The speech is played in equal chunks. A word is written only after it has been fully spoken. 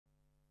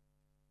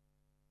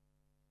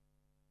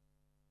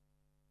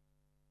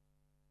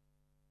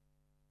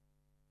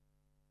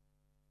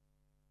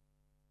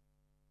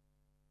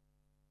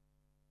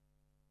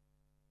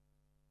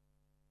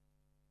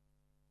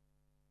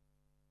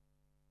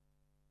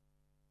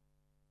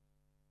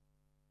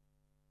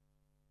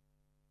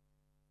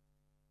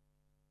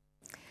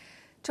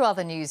To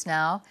other news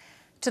now.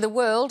 To the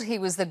world, he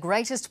was the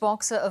greatest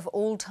boxer of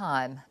all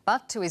time.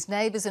 But to his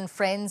neighbours and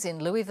friends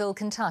in Louisville,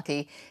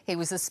 Kentucky, he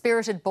was a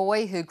spirited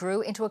boy who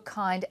grew into a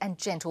kind and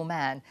gentle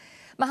man.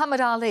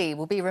 Muhammad Ali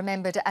will be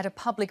remembered at a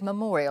public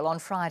memorial on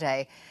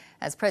Friday.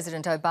 As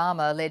President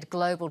Obama led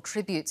global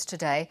tributes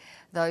today,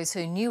 those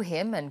who knew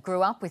him and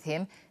grew up with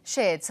him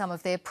shared some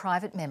of their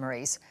private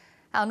memories.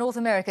 Our North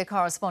America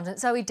correspondent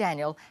Zoe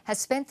Daniel has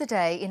spent the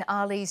day in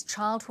Ali's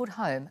childhood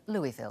home,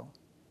 Louisville.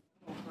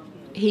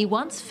 He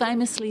once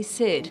famously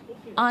said,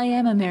 "I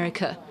am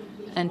America,"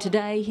 and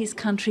today his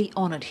country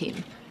honoured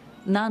him.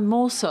 None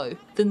more so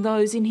than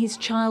those in his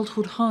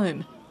childhood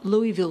home,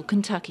 Louisville,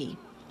 Kentucky.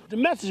 The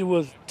message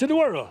was to the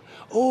world,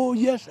 oh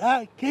yes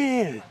I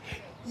can,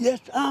 yes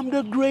I'm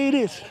the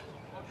greatest,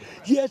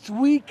 yes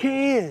we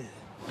can.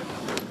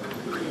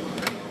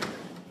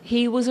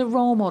 He was a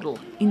role model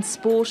in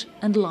sport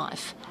and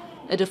life,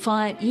 a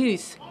defiant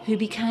youth who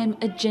became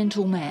a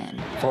gentle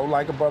man. Float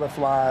like a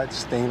butterfly,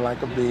 sting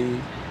like a bee.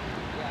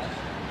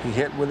 He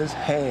hit with his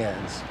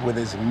hands, with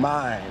his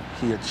mind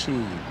he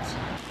achieved.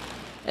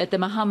 At the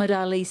Muhammad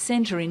Ali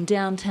Centre in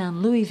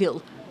downtown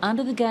Louisville,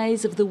 under the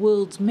gaze of the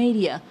world's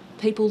media,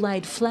 people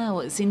laid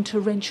flowers in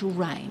torrential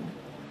rain.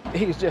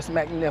 He's just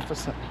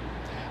magnificent.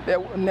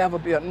 There will never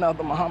be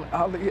another Muhammad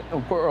Ali in the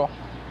world.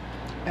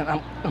 And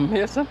I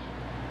miss him,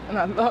 and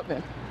I love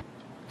him.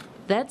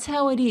 That's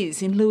how it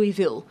is in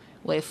Louisville,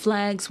 where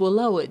flags were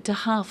lowered to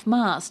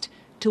half-mast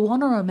to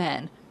honour a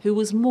man who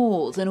was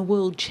more than a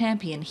world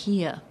champion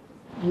here.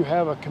 You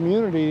have a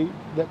community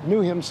that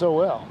knew him so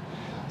well.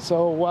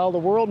 So while the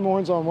world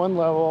mourns on one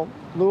level,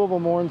 Louisville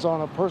mourns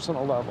on a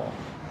personal level.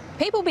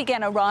 People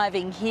began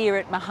arriving here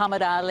at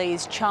Muhammad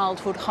Ali's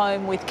childhood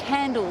home with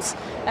candles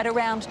at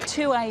around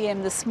 2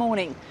 a.m. this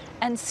morning,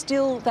 and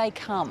still they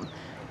come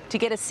to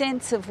get a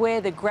sense of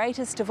where the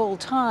greatest of all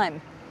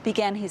time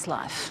began his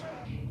life.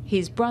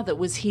 His brother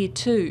was here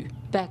too,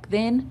 back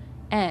then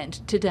and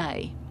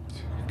today.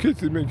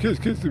 Kissing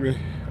me.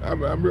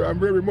 I'm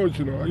very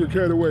emotional. I get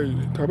carried away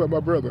talking about my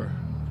brother.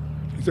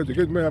 He's such a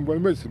good man, I'm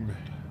going to miss him.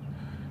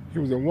 He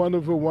was a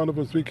wonderful,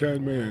 wonderful, sweet,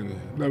 kind man.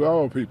 Loved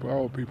all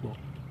people.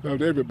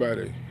 Loved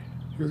everybody.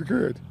 He was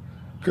good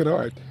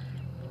heart.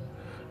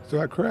 So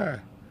I cry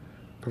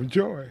from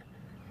joy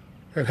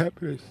and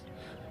happiness.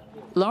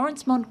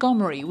 Lawrence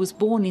Montgomery was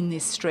born in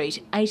this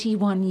street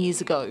 81 years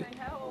ago.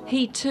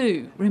 He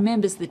too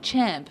remembers the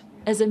champ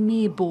as a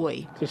mere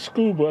boy. The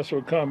school bus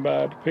would come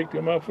by to pick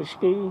him up for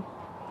school.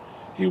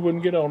 He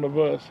wouldn't get on the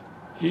bus.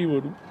 He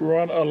would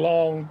run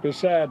along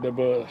beside the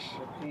bus.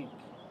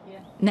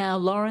 Now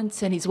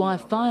Lawrence and his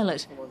wife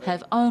Violet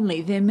have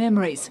only their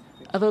memories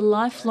of a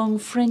lifelong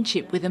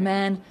friendship with a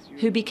man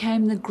who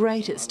became the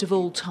greatest of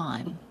all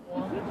time.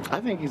 I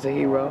think he's a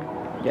hero.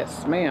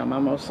 Yes, ma'am, I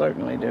most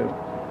certainly do.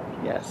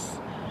 Yes.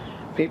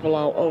 People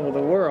all over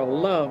the world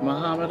love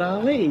Muhammad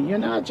Ali. You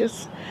know,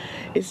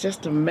 it's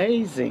just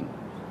amazing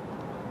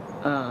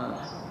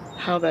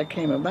how that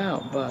came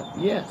about. But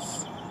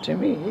yes, to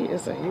me, he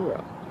is a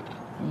hero.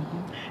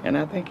 And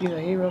I think he's a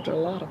hero to a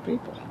lot of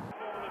people.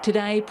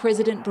 Today,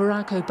 President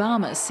Barack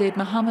Obama said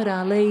Muhammad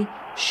Ali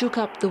shook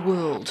up the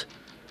world.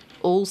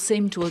 All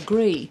seem to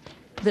agree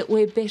that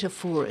we're better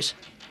for it.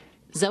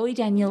 Zoe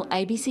Daniel,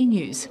 ABC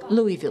News,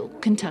 Louisville,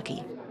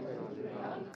 Kentucky.